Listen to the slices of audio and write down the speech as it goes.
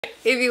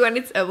Everyone,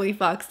 it's Emily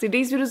Fox.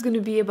 Today's video is going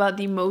to be about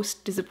the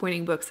most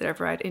disappointing books that I've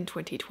read in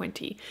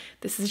 2020.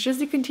 This is just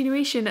a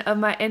continuation of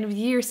my end of the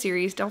year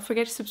series. Don't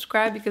forget to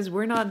subscribe because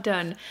we're not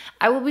done.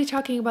 I will be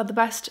talking about the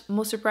best,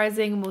 most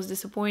surprising, most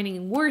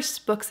disappointing,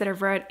 worst books that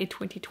I've read in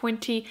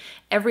 2020.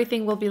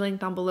 Everything will be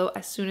linked down below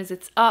as soon as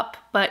it's up.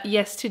 But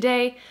yes,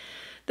 today,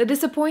 the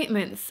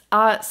disappointments.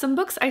 Some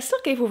books I still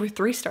gave over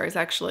 3 stars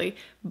actually,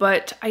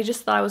 but I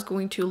just thought I was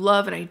going to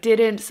love and I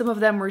didn't. Some of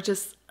them were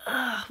just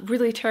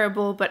really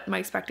terrible, but my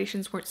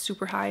expectations weren't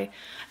super high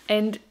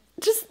and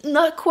just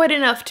not quite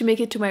enough to make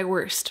it to my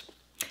worst.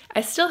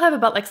 I still have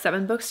about like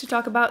 7 books to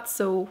talk about,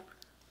 so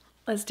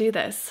let's do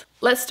this.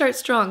 Let's start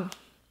strong.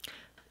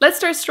 Let's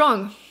start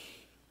strong.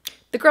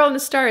 The Girl in the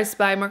Stars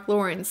by Mark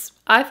Lawrence.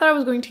 I thought I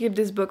was going to give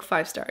this book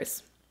 5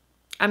 stars.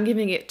 I'm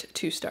giving it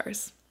 2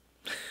 stars.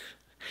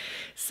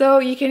 So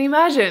you can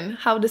imagine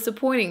how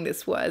disappointing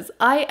this was.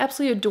 I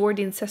absolutely adored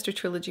the Ancestor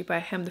trilogy by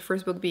him, the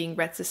first book being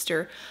Red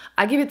Sister.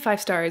 I give it 5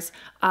 stars.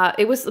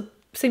 It was the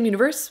same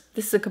universe.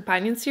 This is a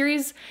companion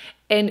series,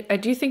 and I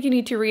do think you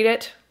need to read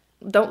it.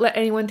 Don't let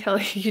anyone tell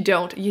you you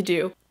don't. You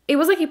do. It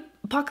was like an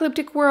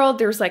apocalyptic world.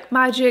 There was like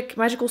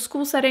magical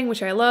school setting,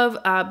 which I love,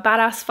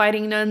 badass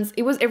fighting nuns.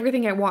 It was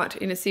everything I want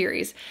in a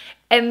series.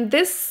 And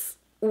this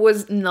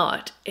was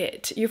not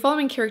it. You're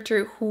following a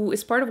character who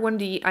is part of one of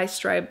the ice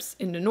tribes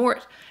in the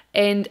north,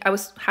 and I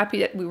was happy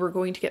that we were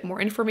going to get more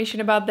information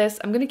about this.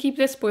 I'm going to keep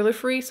this spoiler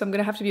free, so I'm going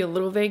to have to be a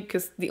little vague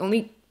because the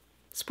only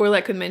spoiler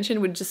I could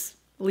mention would just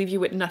leave you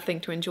with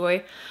nothing to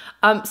enjoy.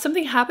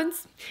 Something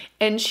happens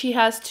and she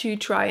has to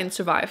try and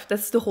survive.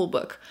 That's the whole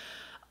book.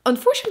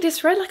 Unfortunately,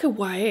 this read like a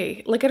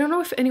YA. Like, I don't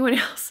know if anyone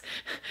else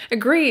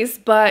agrees,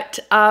 but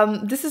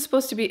this is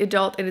supposed to be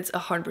adult and it's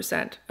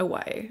 100% a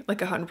YA, like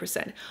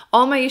 100%.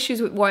 All my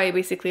issues with YA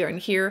basically are in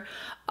here.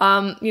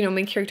 You know,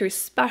 main character is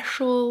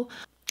special,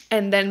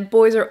 and then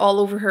boys are all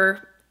over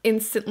her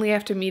instantly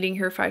after meeting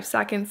her 5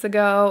 seconds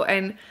ago,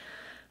 and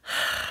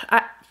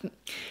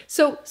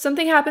so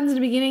something happens in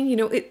the beginning, you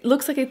know, it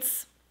looks like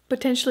it's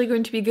potentially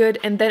going to be good,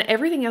 and then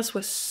everything else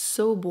was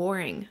so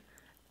boring.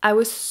 I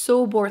was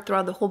so bored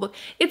throughout the whole book.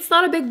 It's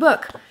not a big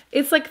book.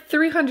 It's like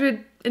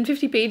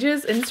 350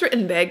 pages and it's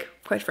written big,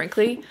 quite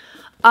frankly.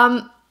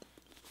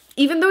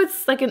 Even though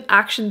it's like an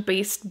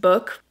action-based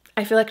book,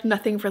 I feel like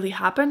nothing really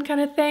happened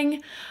kind of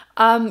thing.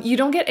 You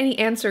don't get any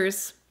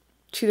answers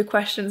to the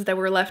questions that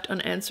were left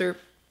unanswered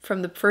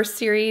from the first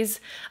series.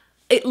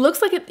 It looks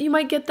like you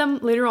might get them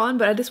later on,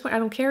 but at this point I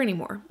don't care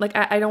anymore. Like,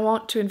 I don't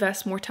want to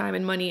invest more time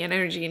and money and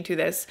energy into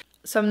this.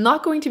 So I'm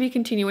not going to be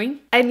continuing.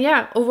 And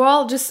yeah,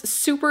 overall, just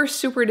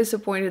super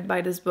disappointed by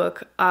this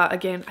book.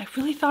 Again, I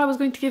really thought I was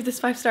going to give this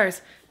 5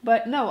 stars,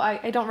 but no,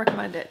 I don't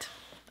recommend it.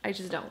 I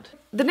just don't.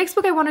 The next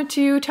book I wanted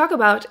to talk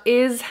about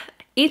is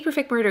 8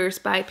 Perfect Murders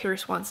by Peter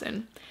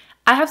Swanson.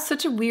 I have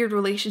such a weird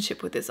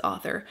relationship with this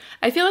author.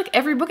 I feel like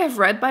every book I've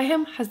read by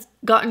him has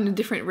gotten a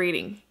different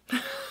rating.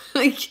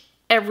 Like,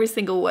 every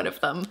single one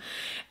of them.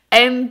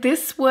 And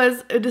this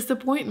was a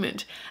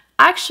disappointment.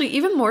 Actually,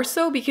 even more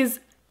so because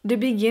the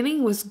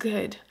beginning was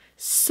good.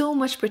 So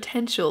much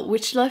potential,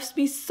 which left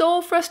me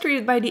so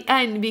frustrated by the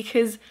end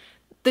because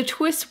the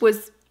twist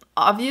was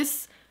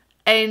obvious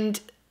and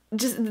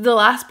just the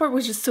last part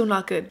was just so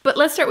not good. But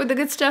let's start with the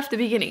good stuff, the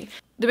beginning.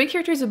 The main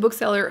character is a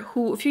bookseller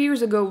who a few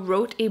years ago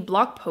wrote a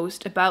blog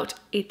post about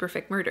 8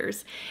 Perfect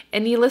Murders,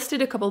 and he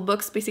listed a couple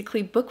books,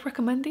 basically book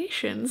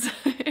recommendations.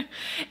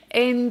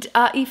 And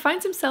he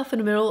finds himself in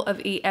the middle of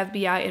a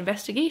FBI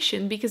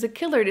investigation because a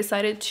killer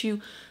decided to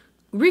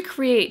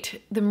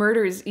recreate the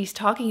murders he's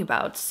talking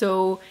about.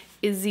 So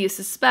is he a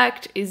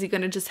suspect? Is he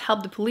gonna just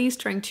help the police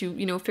trying to,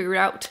 you know, figure it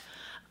out?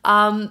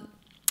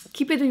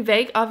 Keep it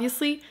vague,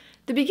 obviously.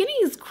 The beginning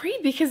is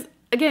great because,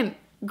 again,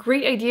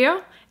 great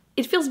idea.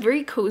 It feels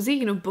very cozy,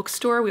 you know,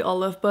 bookstore, we all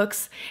love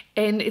books,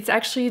 and it's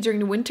actually during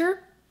the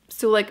winter,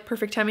 so like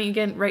perfect timing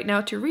again right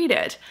now to read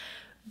it.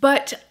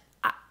 But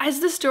as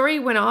the story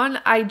went on,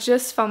 I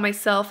just found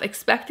myself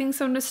expecting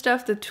some of the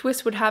stuff, the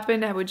twist would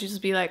happen, I would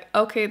just be like,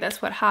 okay,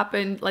 that's what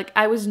happened. Like,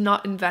 I was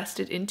not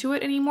invested into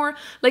it anymore.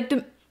 Like,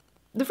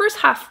 the first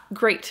half,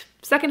 great.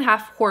 Second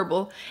half,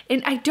 horrible.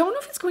 And I don't know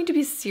if it's going to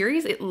be a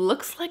series. It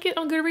looks like it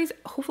on Goodreads.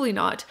 Hopefully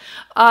not.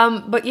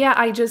 But yeah,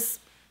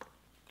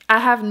 I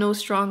have no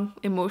strong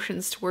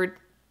emotions toward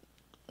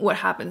what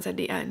happens at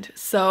the end.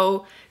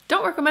 So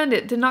don't recommend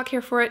it. Did not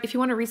care for it. If you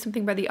want to read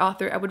something by the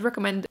author, I would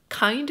recommend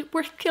Kind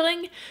Worth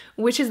Killing,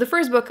 which is the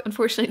first book,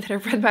 unfortunately, that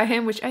I've read by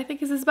him, which I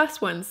think is his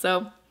best one.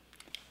 So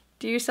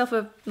do yourself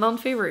a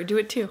non-favor. Do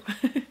it too.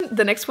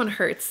 The next one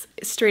hurts.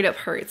 It straight up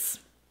hurts.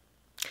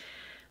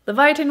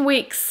 Leviathan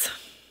Wakes.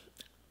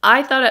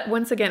 I thought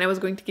once again I was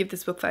going to give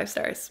this book 5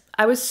 stars.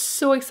 I was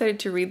so excited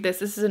to read this.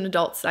 This is an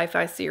adult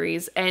sci-fi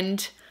series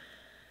and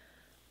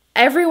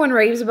everyone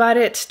raves about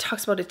it,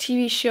 talks about the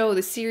TV show,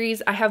 the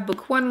series. I have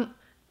book 1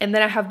 and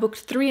then I have book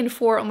 3 and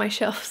 4 on my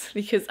shelves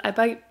because I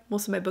buy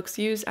most of my books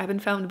used. I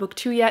haven't found book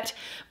 2 yet,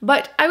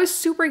 but I was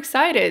super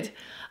excited.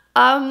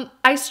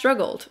 I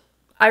struggled.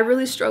 I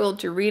really struggled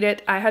to read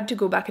it. I had to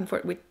go back and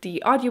forth with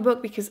the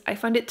audiobook because I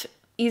found it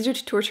easier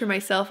to torture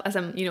myself as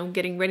I'm, you know,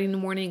 getting ready in the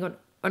morning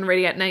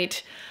already at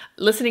night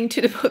listening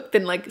to the book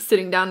than like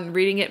sitting down and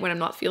reading it when I'm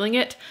not feeling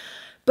it.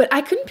 But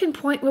I couldn't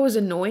pinpoint what was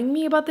annoying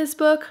me about this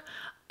book.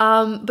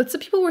 But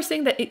some people were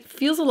saying that it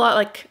feels a lot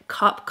like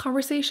cop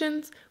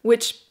conversations,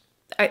 which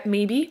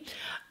maybe.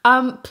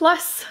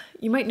 Plus,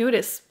 you might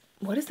notice,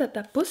 what is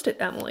that post-it,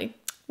 Emily?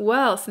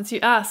 Well, since you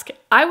ask,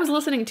 I was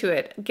listening to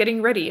it,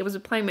 getting ready. I was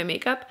applying my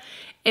makeup,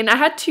 and I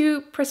had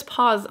to press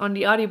pause on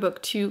the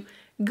audiobook to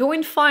go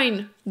and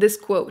find this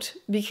quote,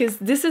 because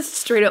this is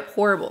straight up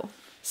horrible.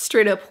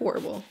 Straight up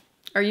horrible.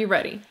 Are you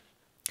ready?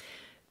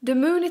 The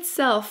moon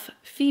itself,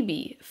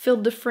 Phoebe,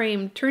 filled the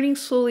frame, turning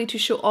slowly to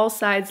show all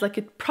sides like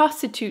a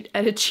prostitute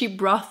at a cheap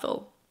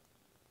brothel.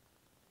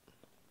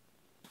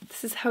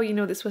 This is how you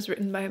know this was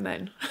written by a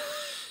man.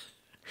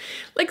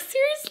 Like,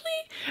 seriously?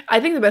 I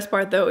think the best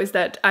part, though, is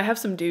that I have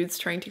some dudes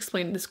trying to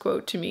explain this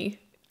quote to me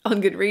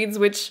on Goodreads,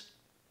 which,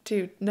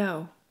 dude,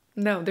 no,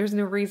 there's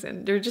no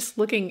reason. They're just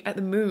looking at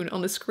the moon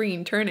on the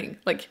screen turning.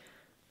 Like,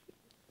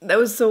 that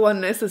was so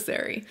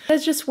unnecessary.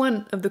 That's just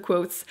one of the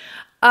quotes.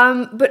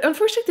 But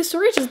unfortunately, the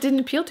story just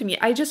didn't appeal to me.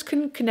 I just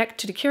couldn't connect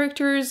to the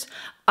characters.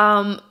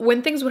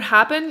 When things would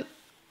happen,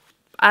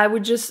 I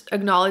would just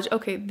acknowledge,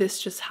 okay,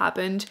 this just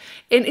happened.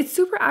 And it's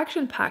super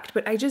action-packed,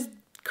 but I just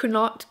could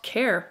not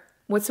care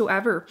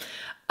whatsoever.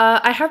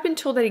 I have been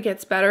told that it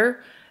gets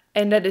better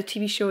and that the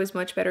TV show is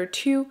much better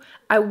too.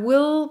 I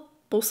will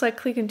most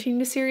likely continue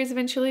the series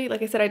eventually.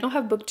 Like I said, I don't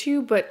have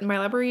Booktube, but my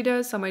library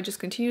does, so I might just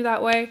continue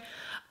that way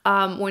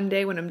one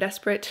day when I'm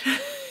desperate.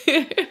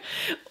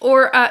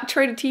 Or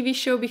try the TV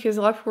show, because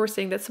a lot of people were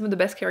saying that some of the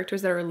best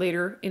characters that are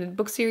later in the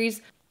book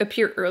series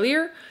appear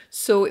earlier,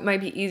 so it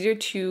might be easier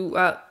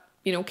to,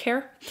 you know,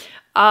 care.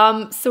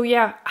 So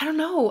yeah, I don't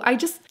know. I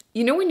just,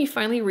 you know, when you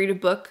finally read a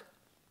book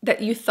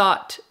that you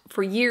thought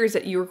for years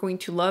that you were going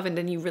to love and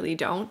then you really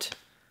don't?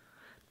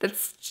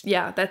 That's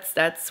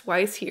why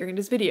it's here in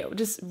this video.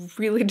 Just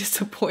really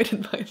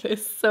disappointed by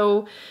this.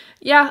 So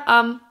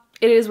yeah,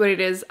 it is what it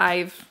is.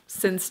 I've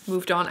since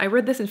moved on. I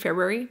read this in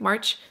February,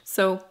 March,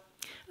 so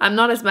I'm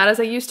not as mad as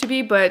I used to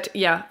be, but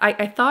yeah,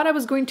 I thought I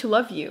was going to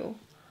love you.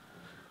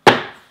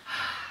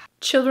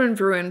 Children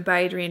of Ruin by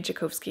Adrian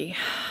Tchaikovsky.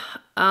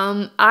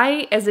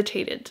 I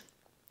hesitated.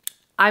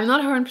 I'm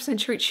not 100%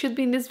 sure it should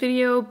be in this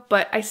video,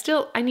 but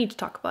I need to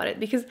talk about it,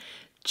 because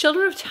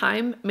Children of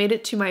Time made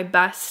it to my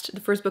best,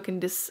 the first book in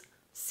this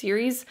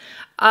series.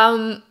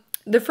 The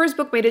first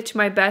book made it to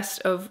my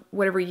best of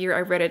whatever year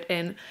I read it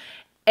in,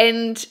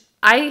 and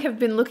I have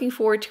been looking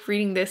forward to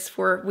reading this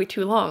for way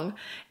too long,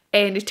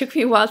 and it took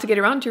me a while to get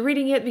around to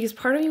reading it because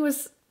part of me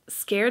was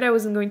scared I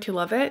wasn't going to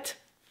love it.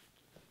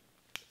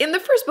 In the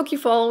first book,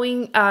 you're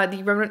following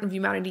the remnant of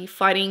humanity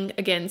fighting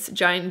against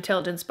giant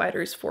intelligent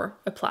spiders for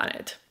a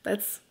planet.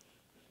 That's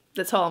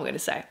all I'm going to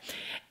say.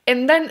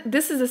 And then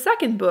this is the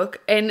second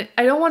book, and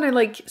I don't want to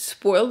like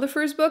spoil the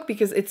first book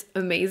because it's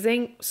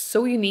amazing.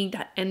 So unique,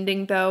 that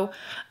ending though.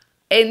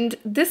 And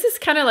this is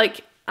kind of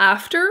like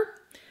after.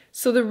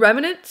 So the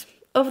remnant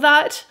of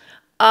that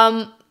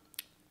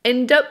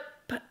end up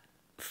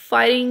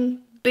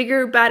fighting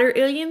bigger, badder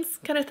aliens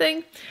kind of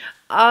thing.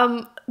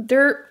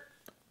 They're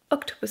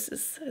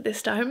octopuses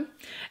this time.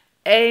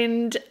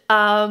 And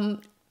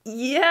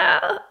yeah,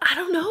 I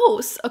don't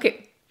know.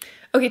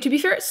 Okay, to be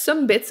fair,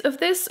 some bits of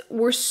this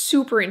were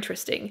super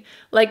interesting.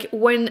 Like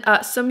when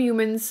some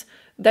humans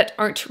that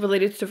aren't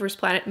related to the first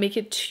planet make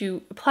it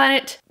to a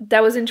planet,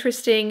 that was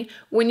interesting.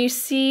 When you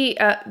see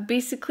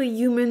basically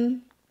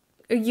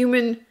a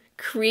human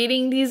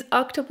creating these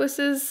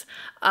octopuses,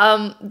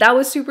 that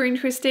was super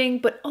interesting,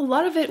 but a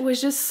lot of it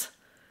was just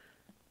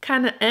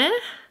kind of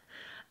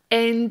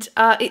and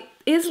it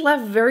is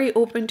left very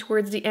open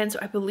towards the end, so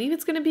I believe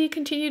it's going to be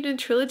continued in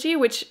trilogy,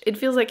 which it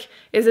feels like,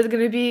 is it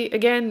going to be,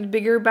 again,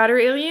 bigger, badder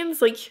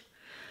aliens? Like,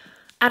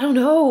 I don't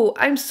know.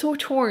 I'm so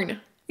torn,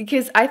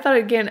 because I thought,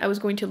 again, I was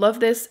going to love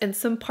this, and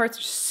some parts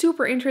are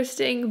super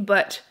interesting,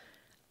 but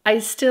I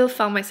still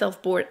found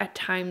myself bored at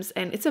times,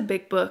 and it's a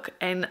big book,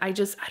 and I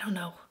don't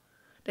know.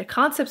 The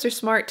concepts are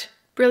smart,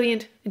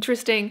 brilliant,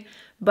 interesting,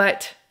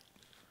 but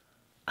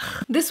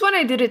this one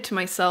I did it to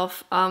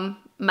myself.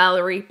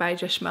 Mallory by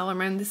Josh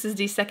Malerman. This is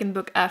the second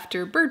book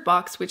after Bird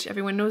Box, which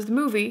everyone knows the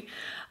movie.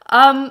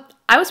 I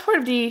was part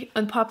of the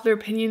unpopular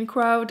opinion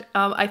crowd.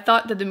 I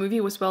thought that the movie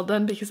was well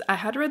done because I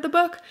had read the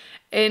book,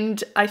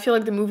 and I feel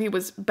like the movie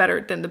was better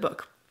than the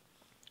book.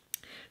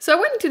 So I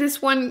went into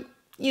this one,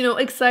 you know,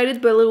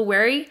 excited but a little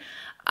wary.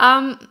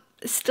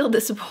 Still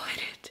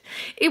disappointed.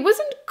 It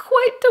wasn't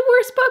quite the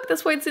worst book,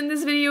 that's why it's in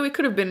this video. It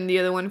could have been in the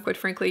other one, quite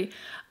frankly.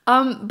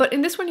 But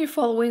in this one, you're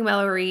following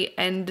Mallory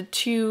and the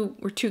two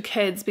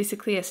kids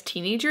basically as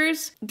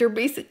teenagers. They're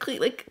basically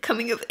like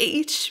coming of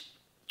age,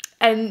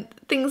 and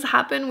things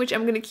happen, which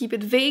I'm going to keep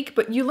it vague,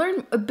 but you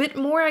learn a bit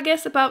more, I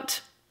guess,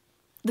 about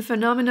the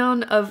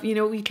phenomenon of, you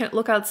know, you can't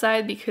look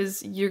outside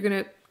because you're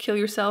going to kill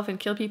yourself and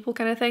kill people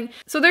kind of thing.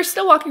 So they're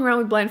still walking around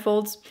with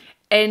blindfolds,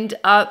 and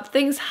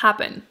things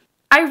happen.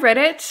 I read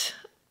it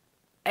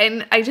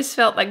and I just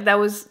felt like that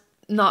was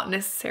not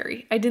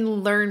necessary. I didn't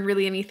learn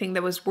really anything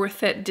that was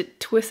worth it. The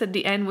twist at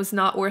the end was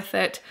not worth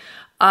it.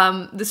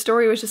 The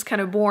story was just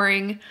kind of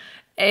boring,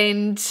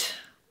 and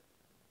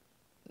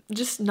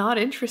just not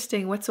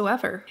interesting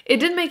whatsoever. It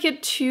did make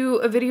it to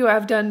a video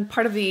I've done,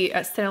 part of the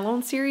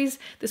standalone series.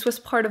 This was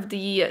part of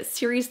the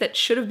series that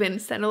should have been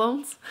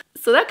standalones.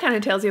 So that kind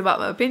of tells you about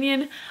my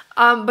opinion.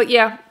 But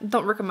yeah,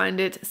 don't recommend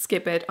it.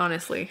 Skip it,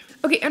 honestly.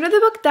 Okay, another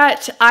book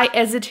that I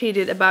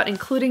hesitated about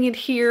including it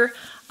here,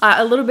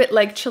 a little bit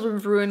like Children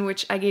of Ruin,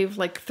 which I gave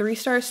like 3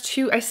 stars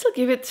to. I still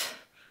give it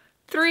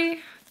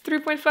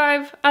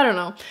 3.5, I don't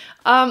know.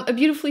 A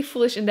Beautifully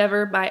Foolish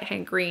Endeavor by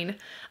Hank Green.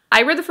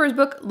 I read the first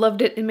book,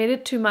 loved it, and made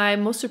it to my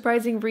most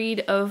surprising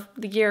read of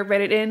the year I read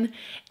it in.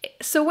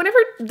 So whenever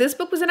this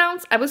book was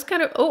announced, I was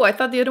kind of, oh, I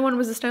thought the other one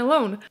was a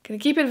standalone. Gonna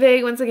keep it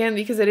vague once again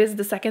because it is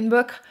the second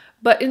book.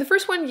 But in the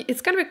first one,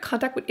 it's kind of a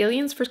contact with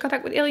aliens, first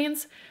contact with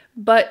aliens,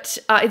 but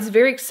it's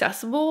very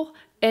accessible,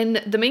 and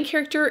the main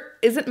character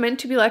isn't meant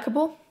to be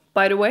likable,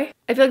 by the way.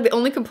 I feel like the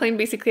only complaint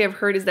basically I've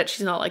heard is that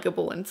she's not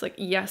likable, and it's like,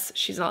 yes,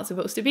 she's not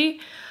supposed to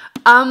be.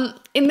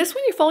 In this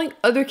one, you're following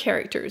other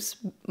characters,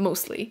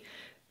 mostly.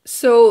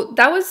 So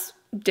that was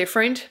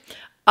different,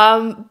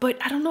 but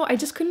I don't know, I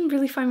just couldn't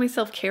really find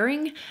myself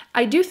caring.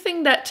 I do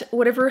think that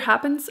whatever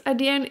happens at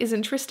the end is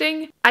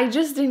interesting. I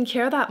just didn't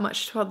care that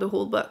much throughout the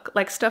whole book.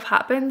 Like, stuff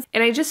happens,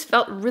 and I just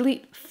felt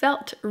really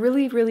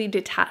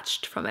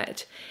detached from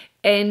it.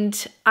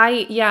 And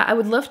I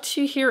would love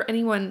to hear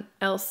anyone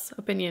else's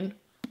opinion,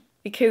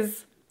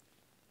 because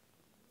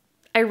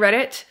I read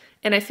it,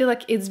 and I feel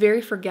like it's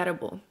very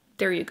forgettable.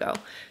 There you go.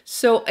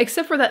 So,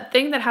 except for that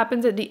thing that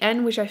happens at the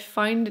end, which I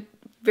find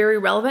very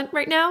relevant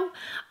right now,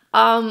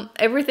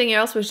 everything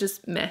else was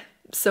just meh.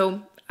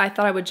 So I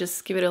thought I would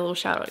just give it a little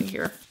shout out in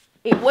here.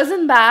 It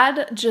wasn't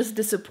bad, just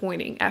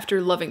disappointing after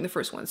loving the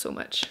first one so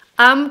much.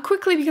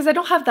 Quickly, because I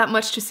don't have that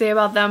much to say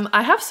about them,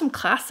 I have some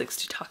classics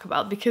to talk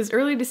about, because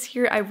earlier this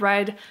year I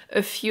read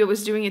a few. I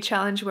was doing a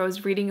challenge where I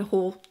was reading a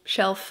whole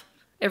shelf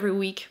every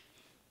week.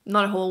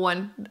 Not a whole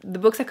one. The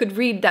books I could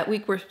read that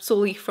week were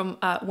solely from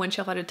one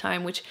shelf at a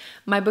time, which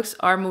my books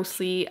are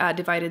mostly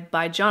divided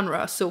by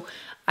genre. So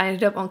I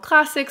ended up on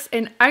classics,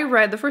 and I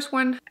read, the first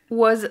one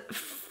was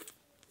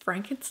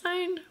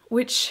Frankenstein,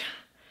 which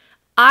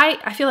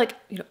I feel like,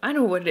 you know, I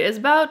know what it is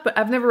about, but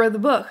I've never read the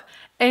book.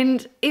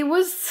 And it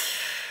was,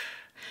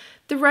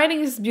 the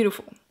writing is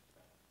beautiful.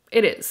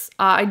 It is.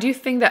 I do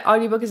think that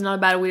audiobook is not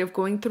a bad way of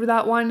going through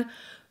that one,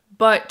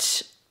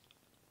 but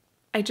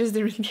I just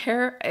didn't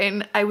care,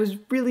 and I was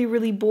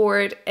really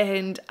bored,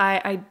 and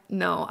I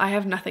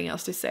have nothing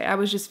else to say. I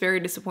was just very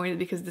disappointed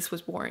because this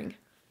was boring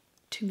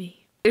to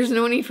me. There's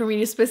no need for me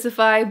to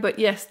specify, but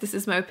yes, this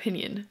is my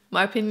opinion.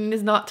 My opinion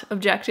is not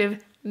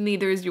objective,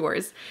 neither is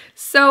yours.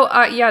 So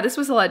yeah, this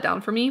was a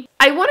letdown for me.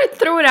 I want to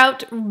throw it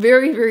out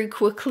very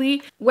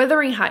quickly.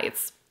 Wuthering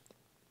Heights.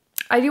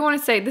 I do want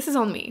to say this is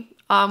on me,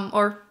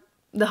 or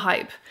the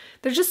hype.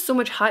 There's just so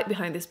much hype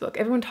behind this book.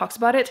 Everyone talks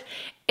about it,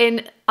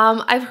 and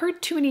I've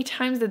heard too many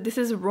times that this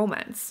is a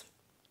romance,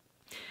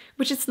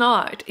 which it's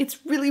not. It's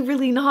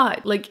really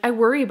not. Like, I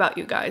worry about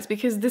you guys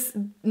because this is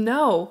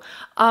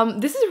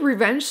a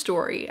revenge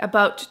story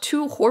about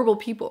 2 horrible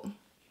people.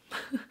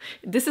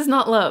 This is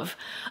not love.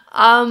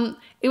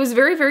 It was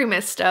very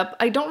messed up.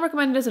 I don't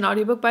recommend it as an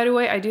audiobook, by the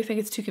way. I do think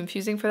it's too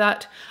confusing for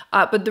that.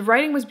 But the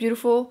writing was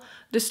beautiful.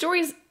 The story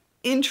is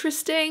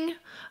interesting.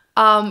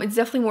 It's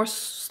definitely more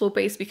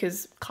slow-paced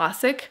because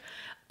classic.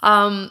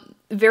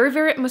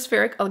 Very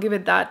atmospheric, I'll give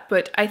it that,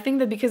 but I think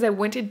that because I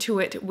went into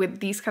it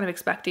with these kind of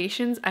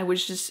expectations, I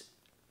was just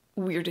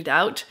weirded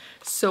out,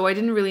 so I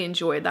didn't really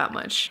enjoy it that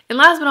much. And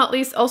last but not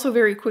least, also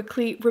very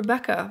quickly,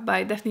 Rebecca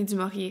by Daphne du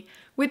Maurier,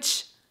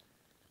 which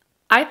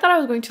I thought I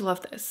was going to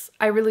love this.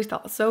 I really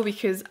thought so,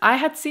 because I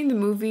had seen the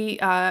movie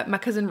My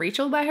Cousin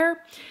Rachel by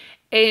her,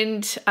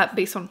 and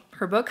based on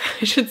her book,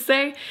 I should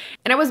say.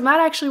 And I was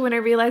mad actually when I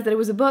realized that it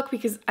was a book,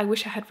 because I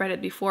wish I had read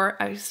it before.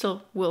 I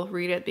still will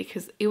read it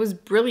because it was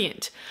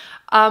brilliant.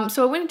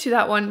 So I went into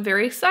that one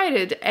very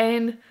excited,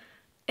 and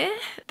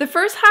the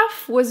first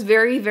half was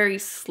very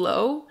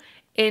slow,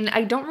 and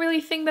I don't really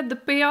think that the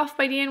payoff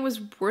by the end was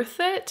worth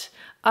it.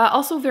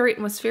 Also very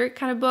atmospheric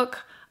kind of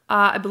book.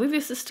 I believe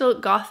this is still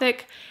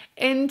gothic,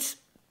 and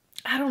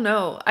I don't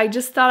know. I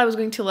just thought I was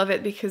going to love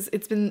it because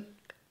it's been,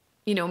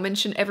 you know,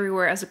 mentioned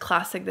everywhere as a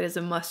classic that is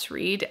a must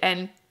read,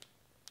 and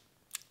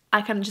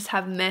I kind of just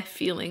have meh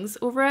feelings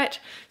over it.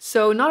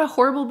 So not a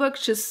horrible book,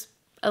 just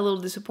a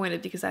little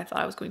disappointed because I thought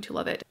I was going to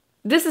love it.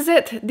 This is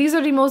it. These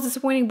are the most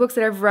disappointing books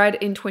that I've read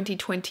in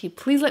 2020.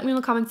 Please let me know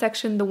in the comment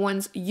section the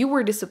ones you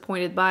were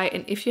disappointed by,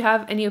 and if you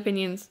have any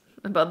opinions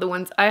about the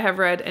ones I have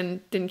read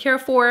and didn't care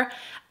for,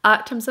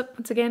 thumbs up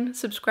once again,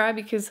 subscribe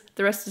because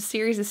the rest of the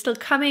series is still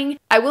coming.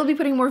 I will be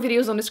putting more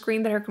videos on the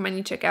screen that I recommend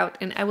you check out,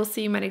 and I will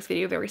see you in my next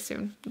video very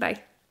soon.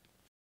 Bye.